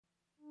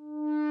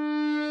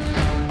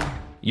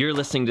You're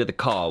listening to The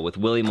Call with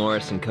Willie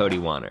Morris and Cody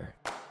Wanner.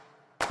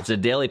 It's a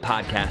daily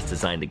podcast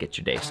designed to get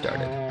your day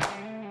started.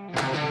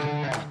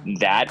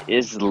 That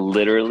is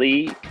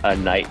literally a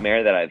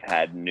nightmare that I've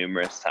had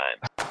numerous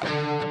times.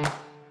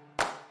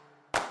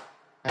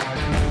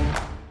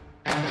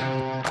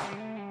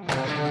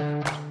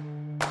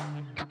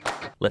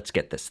 Let's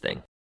get this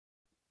thing.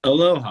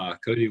 Aloha,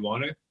 Cody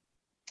Wanner.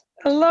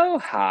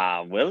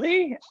 Aloha,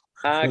 Willie.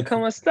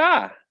 ¿Cómo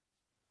está?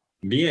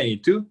 Bien, ¿y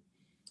tú?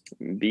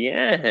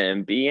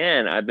 Bien,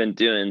 bien. I've been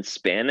doing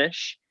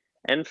Spanish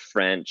and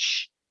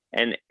French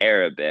and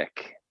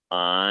Arabic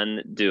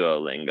on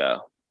Duolingo.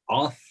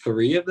 All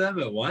three of them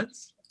at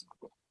once?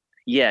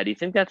 Yeah, do you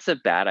think that's a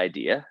bad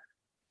idea?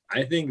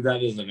 I think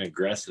that is an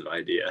aggressive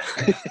idea.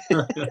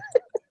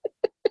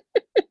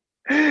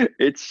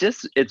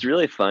 It's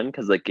really fun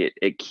because like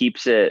it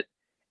keeps it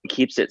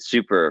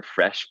super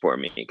fresh for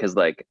me because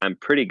like I'm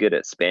pretty good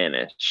at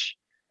Spanish.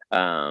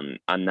 I'm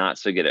not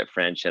so good at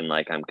French, and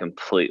like I'm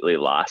completely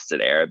lost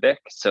at Arabic.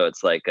 So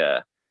it's like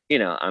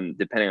I'm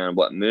depending on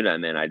what mood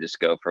I'm in, I just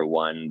go for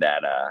one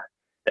that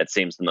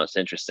seems the most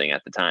interesting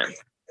at the time.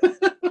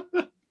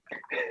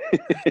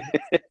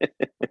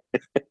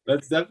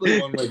 That's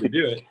definitely one way to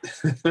do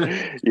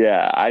it.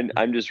 Yeah,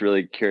 I'm just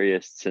really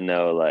curious to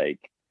know, like,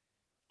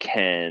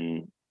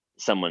 can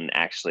someone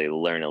actually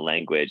learn a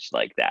language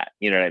like that?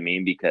 You know what I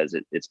mean? Because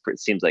it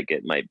seems like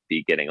it might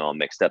be getting all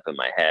mixed up in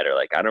my head, or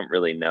like I don't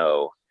really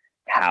know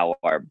how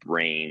our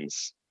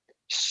brains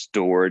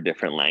store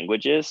different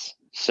languages.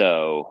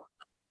 So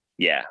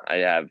yeah, I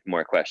have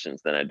more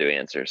questions than I do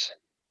answers.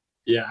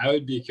 Yeah, I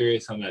would be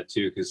curious on that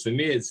too, because to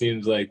me it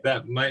seems like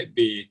that might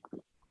be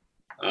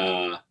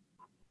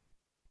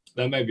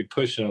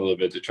pushing a little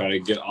bit to try to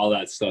get all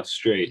that stuff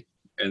straight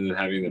and then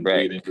having them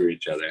bleed into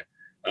each other.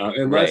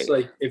 Unless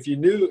like if you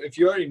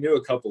already knew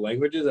a couple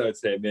languages, I would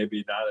say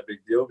maybe not a big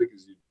deal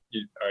because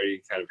you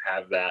already kind of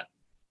have that,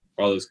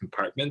 all those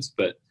compartments.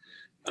 But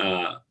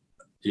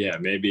yeah,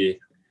 maybe.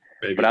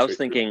 But I was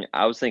thinking,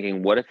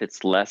 what if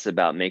it's less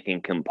about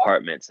making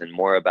compartments and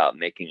more about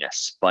making a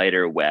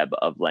spider web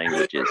of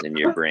languages in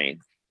your brain?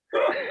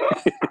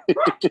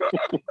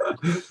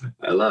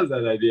 I love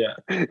that idea.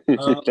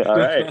 All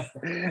right.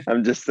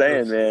 I'm just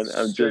saying, man.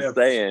 I'm just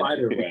saying.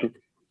 Spider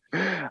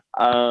web.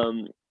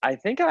 I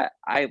think I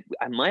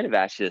might have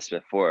asked you this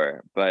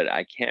before, but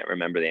I can't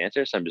remember the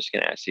answer. So I'm just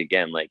going to ask you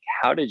again. Like,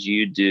 how did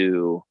you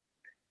do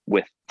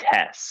with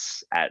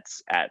tests at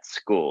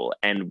school?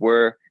 And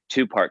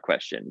two-part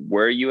question.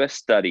 Were you a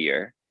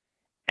studier,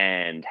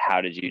 and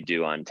how did you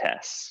do on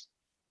tests?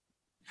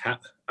 All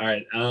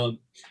right.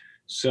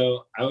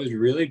 So I was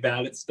really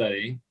bad at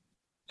studying,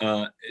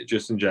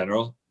 just in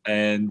general,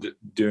 and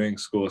doing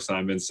school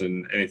assignments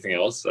and anything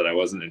else that I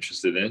wasn't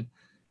interested in.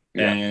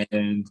 Yeah.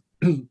 And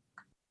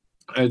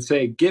I'd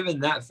say, given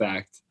that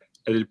fact,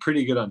 I did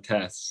pretty good on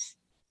tests,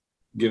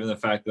 given the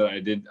fact that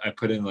I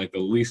put in like the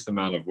least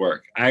amount of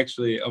work. I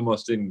actually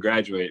almost didn't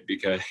graduate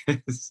because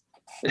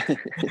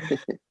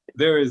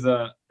there was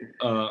a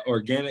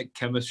organic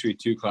chemistry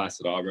 2 class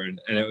at Auburn,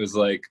 and it was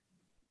like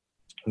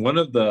one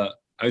of the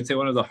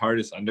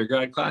hardest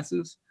undergrad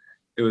classes.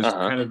 It was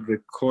kind of the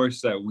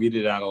course that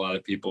weeded out a lot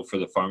of people for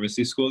the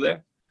pharmacy school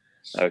there.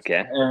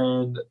 Okay.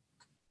 And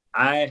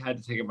I had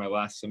to take it my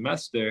last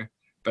semester,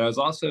 but I was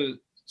also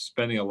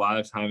spending a lot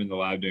of time in the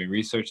lab doing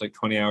research, like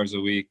 20 hours a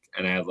week.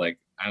 And I had like,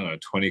 I don't know,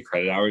 20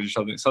 credit hours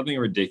or something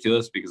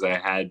ridiculous, because I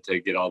had to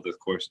get all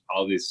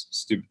these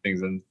stupid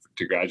things in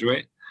to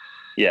graduate.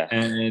 Yeah.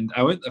 And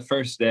I went the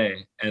first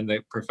day, and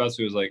the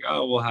professor was like,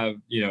 oh, we'll have,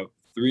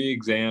 3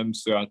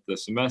 exams throughout the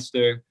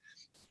semester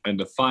and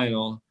a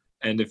final.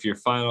 And if your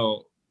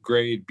final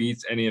grade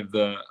beats any of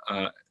the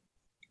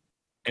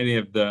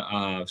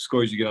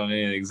scores you get on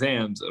any of the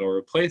exams, it'll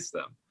replace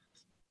them.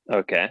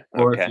 Okay.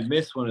 Or if you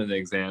miss one of the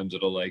exams,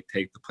 it'll like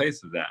take the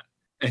place of that.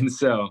 And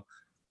so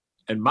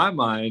in my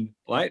mind,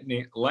 light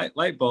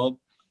bulb,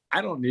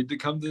 I don't need to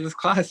come to this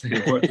class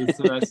anymore this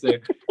semester,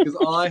 because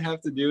all I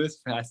have to do is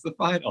pass the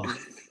final.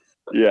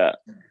 Yeah.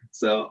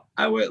 So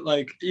I went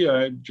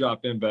I'd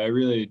drop in, but I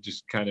really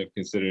just kind of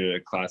considered it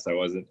a class I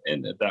wasn't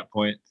in at that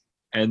point.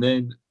 And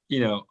then,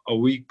 a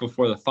week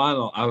before the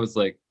final, I was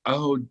like,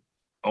 oh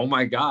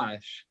my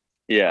gosh.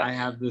 Yeah. I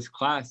have this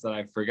class that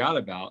I forgot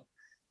about.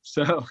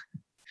 So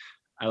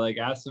I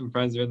asked some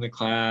friends who were in the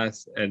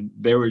class, and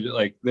they were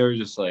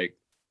just like,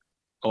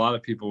 a lot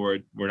of people were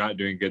not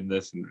doing good in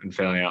this and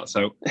failing out.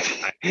 So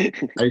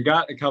I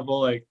got a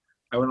couple, I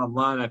went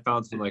online, I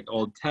found some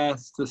old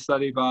tests to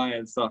study by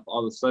and stuff,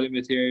 all the study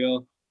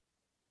material.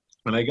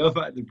 When I go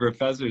by the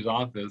professor's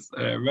office,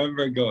 and I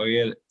remember going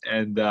in,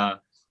 and I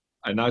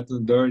knocked on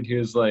the door, and he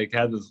was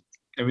had this,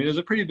 it was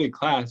a pretty big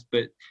class,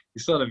 but he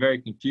still had a very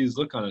confused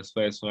look on his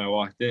face when I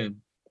walked in.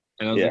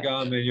 And I was like, oh,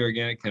 I'm in your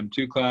organic chem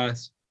 2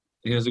 class.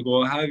 And he was like,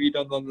 well, how have you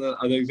done on the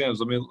other exams?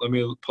 Let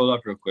me pull it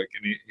up real quick.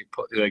 And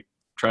he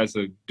tries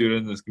to do it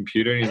in this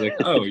computer, and he's like,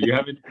 oh, you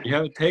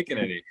haven't taken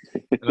any.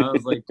 And I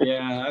was like,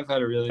 yeah, I've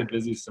had a really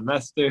busy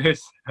semester,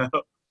 so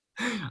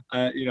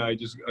I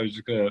was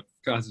just gonna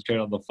concentrate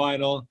on the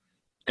final.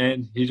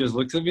 And he just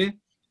looks at me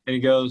and he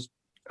goes,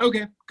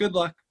 okay, good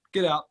luck,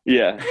 get out.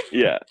 Yeah,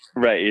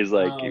 right. He's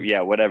like,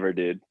 yeah, whatever,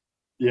 dude.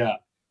 Yeah,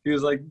 he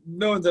was like,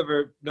 no one's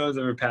ever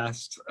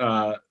passed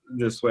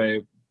this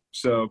way,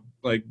 so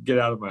like, get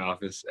out of my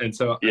office. And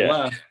so I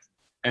left,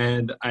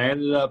 and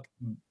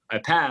I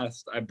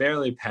passed. I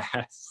barely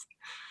passed,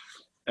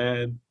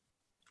 and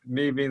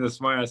me being the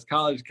smart-ass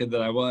college kid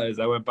that I was,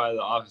 I went by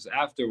the office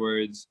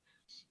afterwards,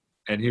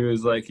 and he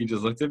was like, he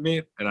just looked at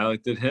me, and I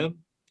looked at him,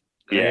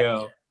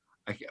 and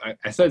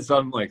I said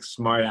something like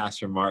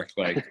smart-ass remark,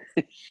 like,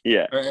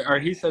 or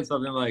he said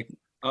something like,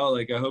 oh,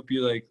 like, I hope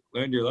you like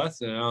learned your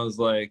lesson. And I was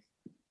like,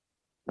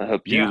 I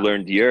hope you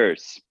learned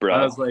yours, bro.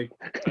 I was like,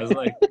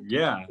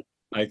 yeah,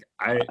 like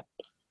I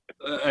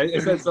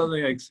said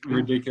something like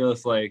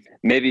ridiculous, like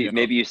maybe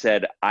you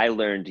said, I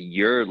learned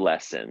your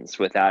lessons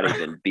without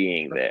even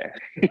being there.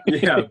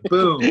 Yeah,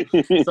 boom.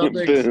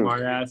 Something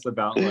smart ass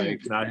about like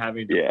not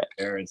having to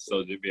prepare and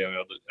still be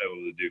able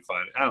to do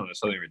fine. I don't know,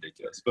 something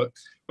ridiculous, but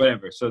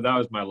whatever. So that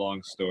was my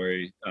long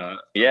story.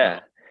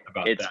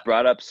 About it's that.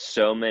 Brought up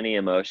so many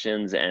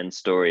emotions and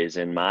stories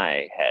in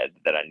my head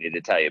that I need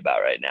to tell you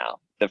about right now.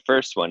 The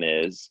first one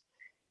is,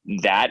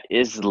 that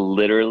is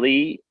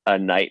literally a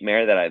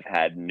nightmare that I've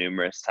had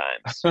numerous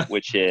times,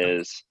 which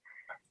is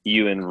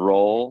you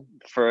enroll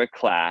for a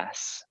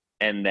class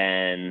and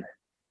then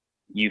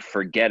you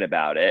forget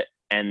about it.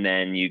 And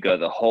then you go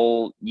the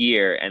whole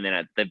year. And then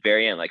at the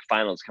very end, like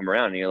finals come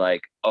around and you're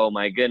like, oh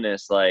my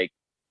goodness, like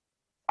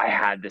I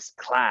had this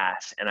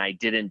class and I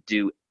didn't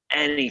do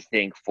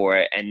anything for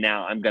it. And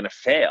now I'm going to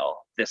fail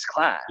this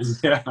class.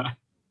 Yeah.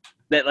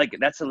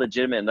 That's a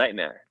legitimate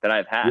nightmare that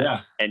I've had.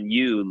 Yeah. And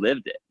you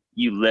lived it.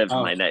 You lived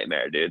my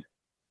nightmare, dude.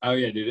 Oh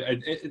yeah, dude. I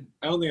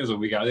don't think it was a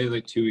week out. I think it was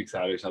like 2 weeks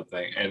out or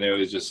something. And it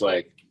was just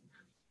like,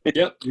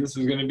 yep, this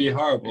is going to be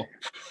horrible.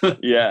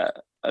 Yeah.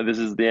 This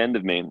is the end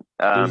of me.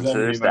 So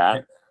there's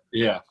that.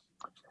 Yeah.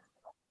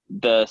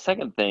 The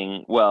second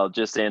thing, well,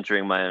 just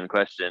answering my own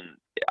question,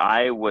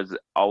 I was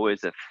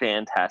always a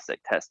fantastic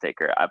test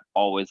taker. I've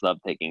always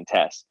loved taking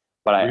tests.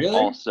 But I've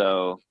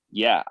also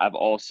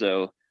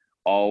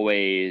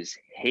always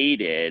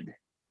hated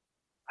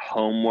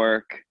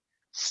homework,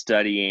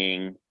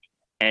 studying,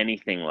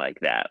 anything like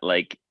that.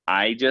 Like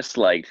I just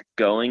liked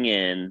going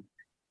in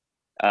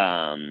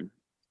and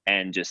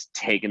just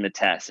taking the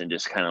test and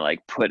just kind of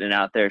like putting it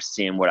out there,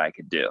 seeing what I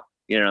could do.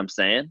 You know what I'm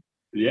saying?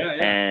 Yeah.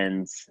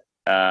 And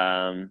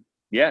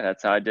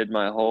that's how I did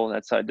my whole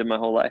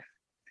life.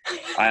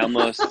 I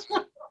almost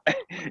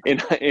in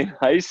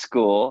high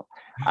school,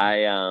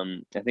 I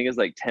think it was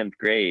like 10th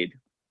grade.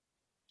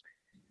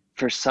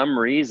 For some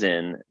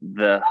reason,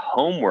 the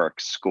homework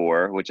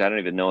score, which I don't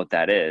even know what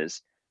that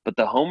is, but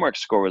the homework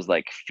score was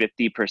like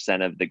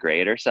 50% of the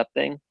grade or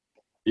something.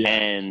 Yeah.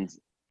 And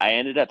I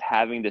ended up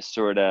having to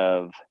sort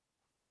of,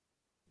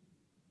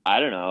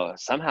 I don't know,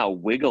 somehow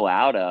wiggle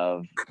out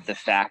of the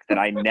fact that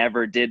I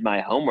never did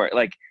my homework.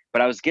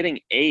 But I was getting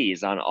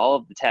A's on all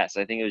of the tests.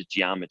 I think it was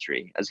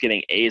geometry. I was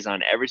getting A's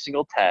on every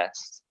single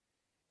test.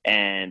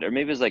 Or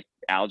maybe it was like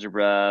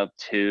algebra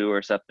 2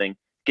 or something.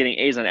 Getting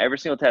A's on every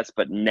single test,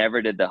 but never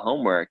did the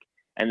homework.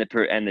 And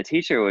the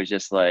teacher was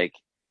just like,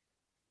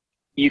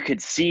 you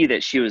could see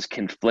that she was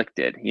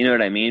conflicted. You know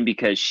what I mean?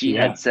 Because she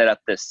had set up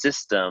this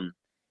system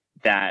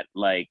that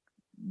like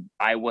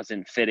I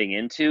wasn't fitting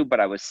into,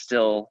 but I was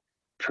still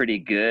pretty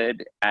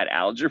good at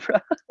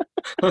algebra.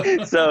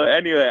 So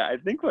anyway, I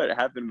think what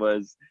happened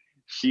was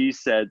she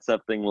said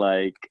something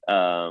like,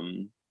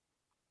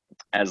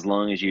 as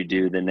long as you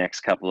do the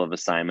next couple of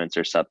assignments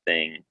or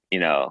something, you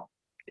know,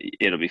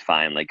 it'll be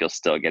fine. Like you'll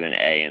still get an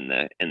A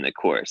in the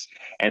course.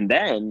 And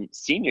then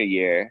senior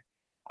year,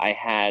 I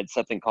had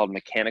something called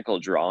mechanical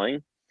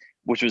drawing,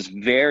 which was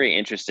very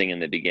interesting in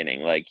the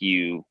beginning. Like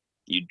you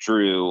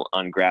drew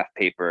on graph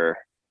paper,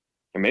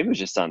 or maybe it was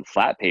just on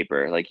flat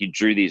paper. Like you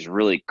drew these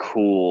really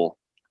cool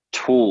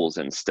tools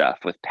and stuff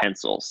with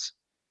pencils.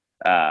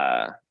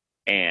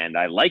 And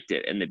I liked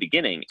it in the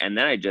beginning. And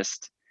then I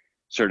just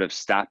sort of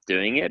stopped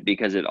doing it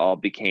because it all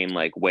became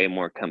like way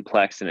more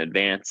complex and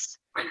advanced.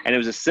 And it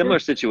was a similar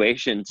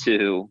situation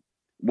to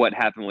what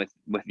happened with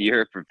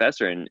your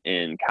professor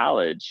in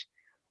college,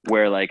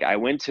 where like I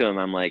went to him,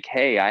 I'm like,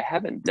 hey, I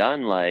haven't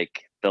done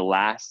like the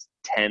last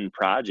 10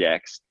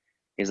 projects.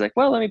 He's like,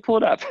 well, let me pull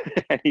it up.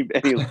 and he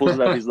pulls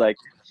it up. He's like,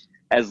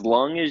 as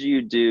long as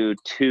you do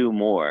 2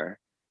 more,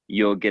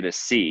 you'll get a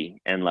C,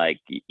 and like,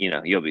 you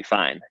know, you'll be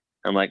fine.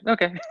 I'm like,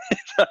 okay.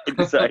 So I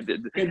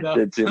decided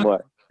to 2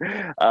 more.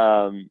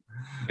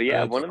 But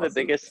yeah, one of the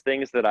biggest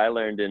things that I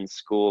learned in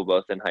school,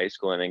 both in high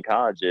school and in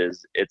college,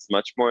 is it's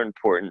much more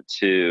important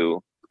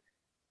to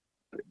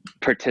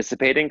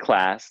participate in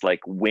class,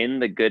 like win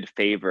the good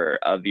favor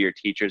of your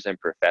teachers and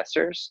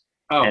professors,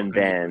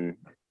 then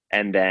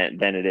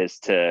it is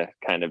to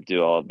kind of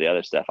do all of the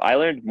other stuff. I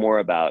learned more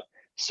about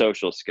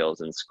social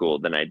skills in school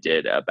than I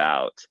did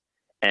about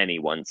any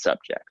one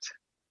subject.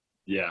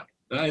 Yeah,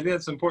 I think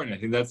that's important. I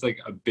think that's like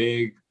a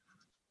big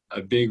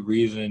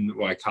reason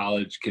why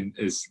college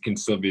can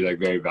still be like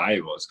very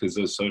valuable, is because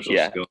those social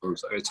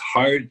skills. It's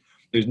hard.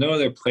 There's no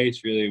other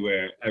place really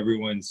where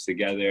everyone's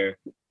together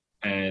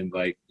and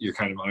like you're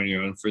kind of on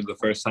your own for the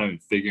first time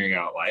and figuring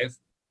out life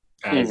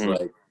as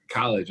like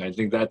college. I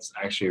think that's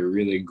actually a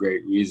really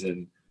great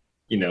reason,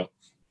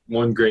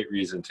 one great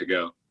reason to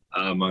go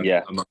among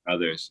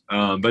others.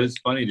 But it's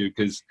funny, dude,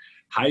 because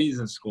Heidi's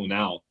in school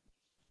now,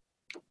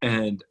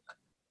 and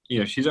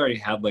she's already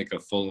had like a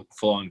full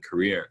on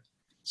career,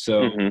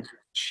 so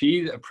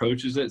she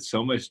approaches it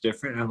so much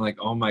different. And I'm like,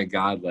 oh my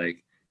god,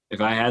 like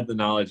if I had the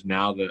knowledge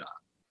now that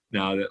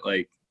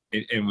like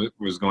it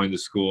was going to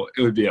school,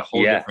 it would be a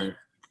whole different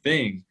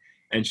thing.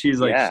 And she's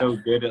like so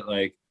good at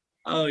like,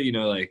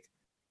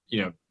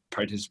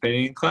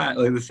 participating in class,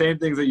 like the same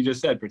things that you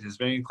just said,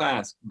 participating in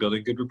class,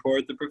 building good rapport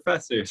with the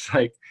professors,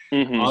 like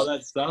all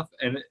that stuff.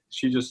 And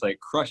she just like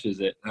crushes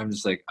it. And I'm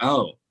just like,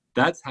 oh,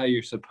 that's how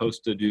you're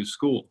supposed to do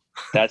school.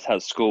 That's how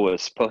school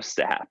was supposed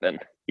to happen.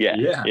 Yeah.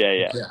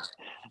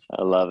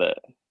 I love it.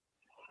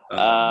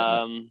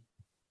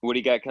 What do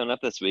you got coming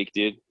up this week,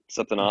 dude?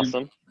 Something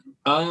awesome?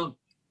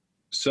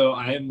 So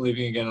I am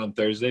leaving again on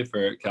Thursday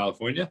for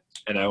California,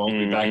 and I won't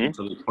be back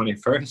until the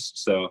 21st.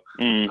 So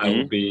I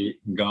will be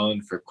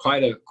gone for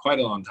quite a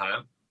long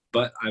time.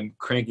 But I'm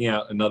cranking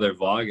out another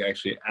vlog.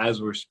 Actually, as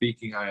we're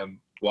speaking, I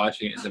am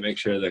watching it to make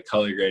sure the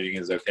color grading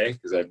is okay,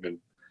 because I've been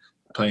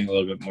playing a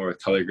little bit more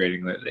with color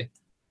grading lately.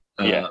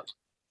 And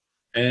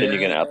then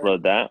you're gonna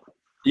upload that?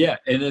 Yeah,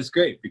 and it's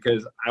great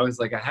because I was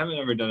like, I haven't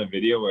ever done a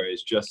video where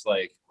it's just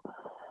like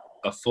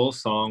a full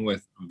song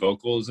with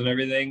vocals and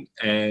everything,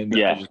 and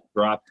I just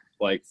drop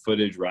like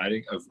footage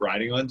riding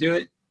onto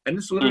it, and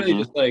it's literally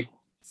just like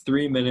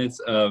 3 minutes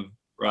of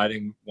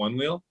riding one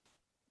wheel.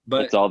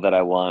 But it's all that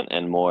I want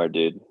and more,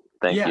 dude.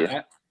 Thank you.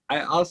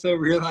 I also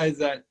realize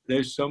that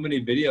there's so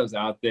many videos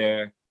out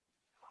there,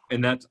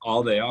 and that's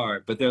all they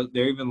are, but they're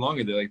even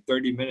longer. They're like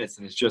 30 minutes,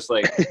 and it's just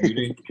like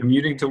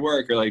commuting to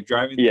work or like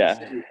driving to the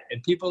city,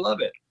 and people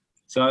love it.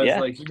 So I was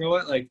like, you know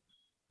what, like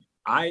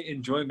I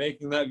enjoy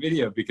making that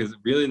video because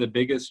really the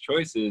biggest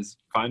choice is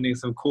finding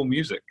some cool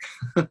music.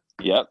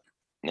 Yep.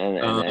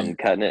 And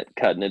cutting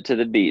it to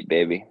the beat,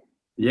 baby.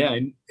 Yeah,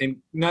 and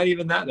not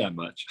even that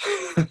much.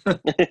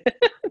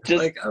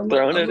 Just like,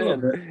 throwing it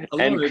in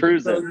and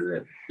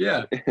cruising.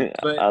 Yeah,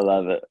 but I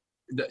love it.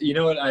 You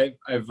know what I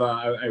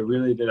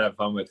really did have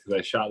fun with, because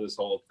I shot this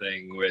whole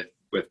thing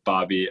with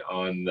Bobby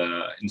on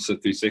the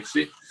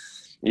Insta360.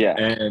 Yeah,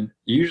 and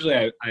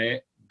usually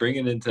I bring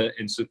it into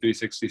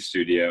Insta360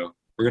 Studio.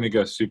 We're gonna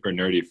go super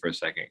nerdy for a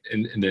second.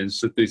 In the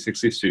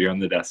Insta360 Studio on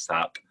the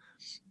desktop,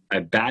 I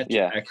batch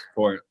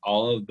export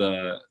all of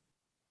the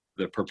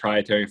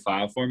proprietary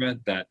file format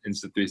that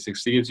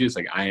Insta360 gives you. It's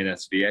like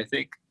INSV, I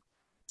think.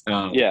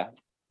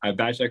 I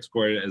batch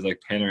export it as like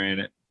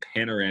panoramic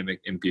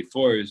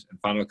MP4s, and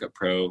Final Cut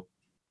Pro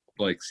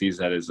like sees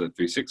that as a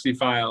 360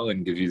 file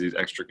and gives you these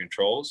extra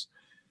controls.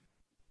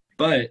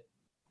 But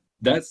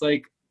that's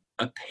like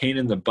a pain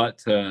in the butt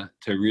to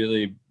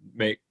really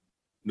make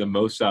the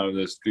most out of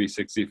those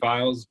 360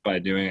 files by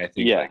doing, I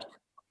think, like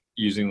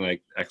using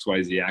like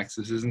XYZ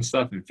axes and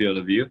stuff in field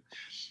of view.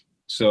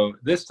 So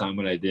this time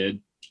what I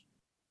did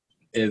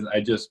is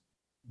I just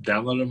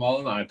downloaded them all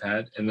on the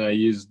iPad, and then I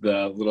used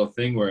the little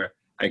thing where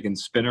I can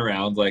spin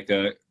around like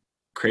a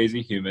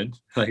crazy human,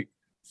 like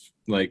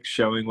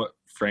showing what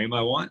frame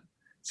I want.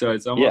 So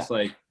it's almost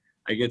like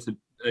I get to,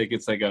 like,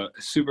 it's like a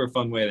super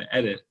fun way to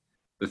edit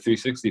the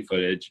 360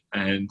 footage,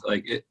 and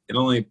like it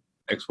only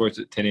exports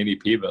at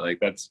 1080p, but like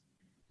that's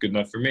good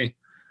enough for me.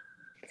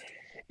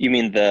 You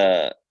mean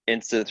the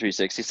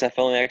Insta360 stuff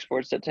only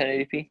exports at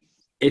 1080p?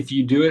 If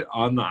you do it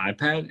on the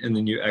iPad and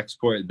then you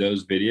export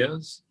those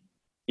videos,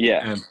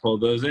 and pull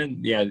those in,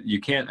 you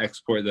can't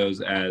export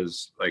those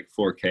as like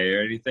 4K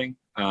or anything.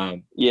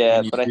 But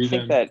I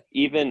think that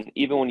even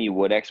when you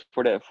would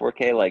export it at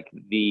 4K,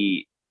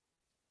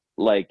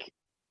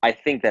 I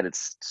think that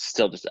it's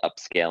still just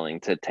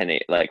upscaling to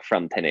 1080, like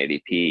from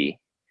 1080p,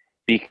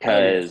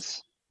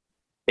 because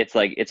it's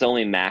like it's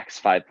only max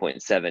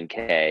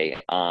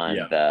 5.7K on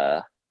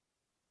the,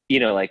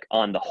 like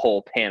on the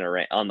whole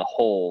on the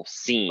whole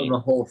scene, on the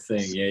whole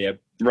thing.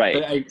 Right.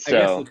 But I guess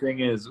the thing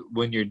is,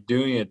 when you're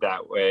doing it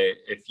that way,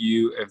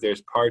 if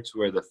there's parts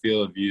where the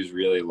field of view is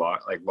really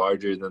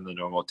larger than the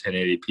normal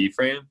 1080p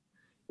frame,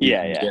 you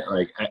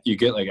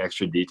get like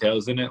extra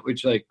details in it,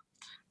 which, like,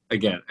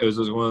 again, it was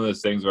just one of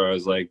those things where I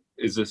was like,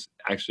 is this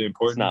actually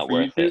important? It's not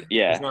worth it.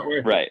 Yeah, it's not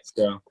worth it.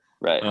 So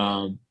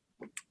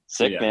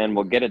sick, man.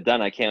 We'll get it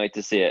done. I can't wait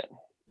to see it.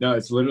 No,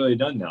 it's literally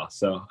done now.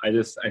 So I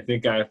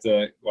think I have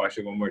to watch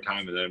it one more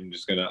time, and then I'm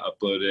just gonna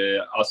upload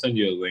it. I'll send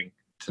you a link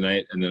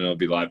tonight, and then it'll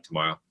be live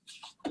tomorrow.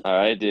 All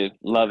right, dude.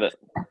 Love it.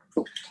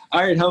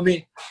 All right,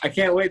 homie. I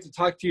can't wait to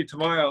talk to you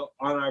tomorrow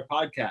on our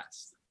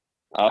podcast.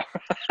 All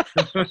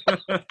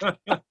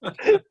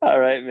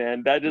right,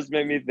 man. That just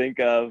made me think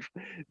of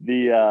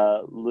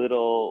the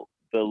little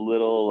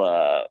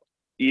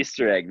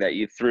Easter egg that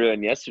you threw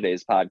in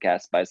yesterday's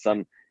podcast by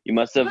some. You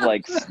must have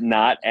like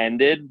not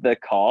ended the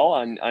call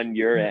on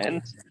your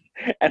end.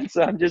 And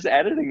so I'm just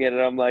editing it,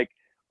 and I'm like,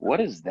 what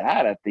is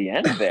that at the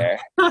end there?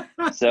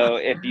 So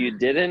if you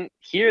didn't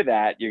hear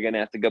that, you're going to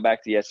have to go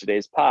back to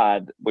yesterday's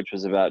pod, which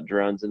was about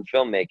drones and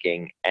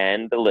filmmaking,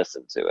 and to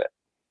listen to it.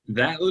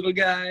 That little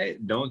guy,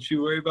 don't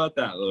you worry about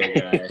that little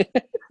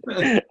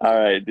guy. All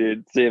right,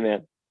 dude. See you,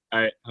 man.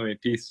 All right, homie,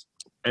 peace.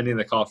 Ending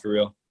the call for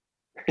real.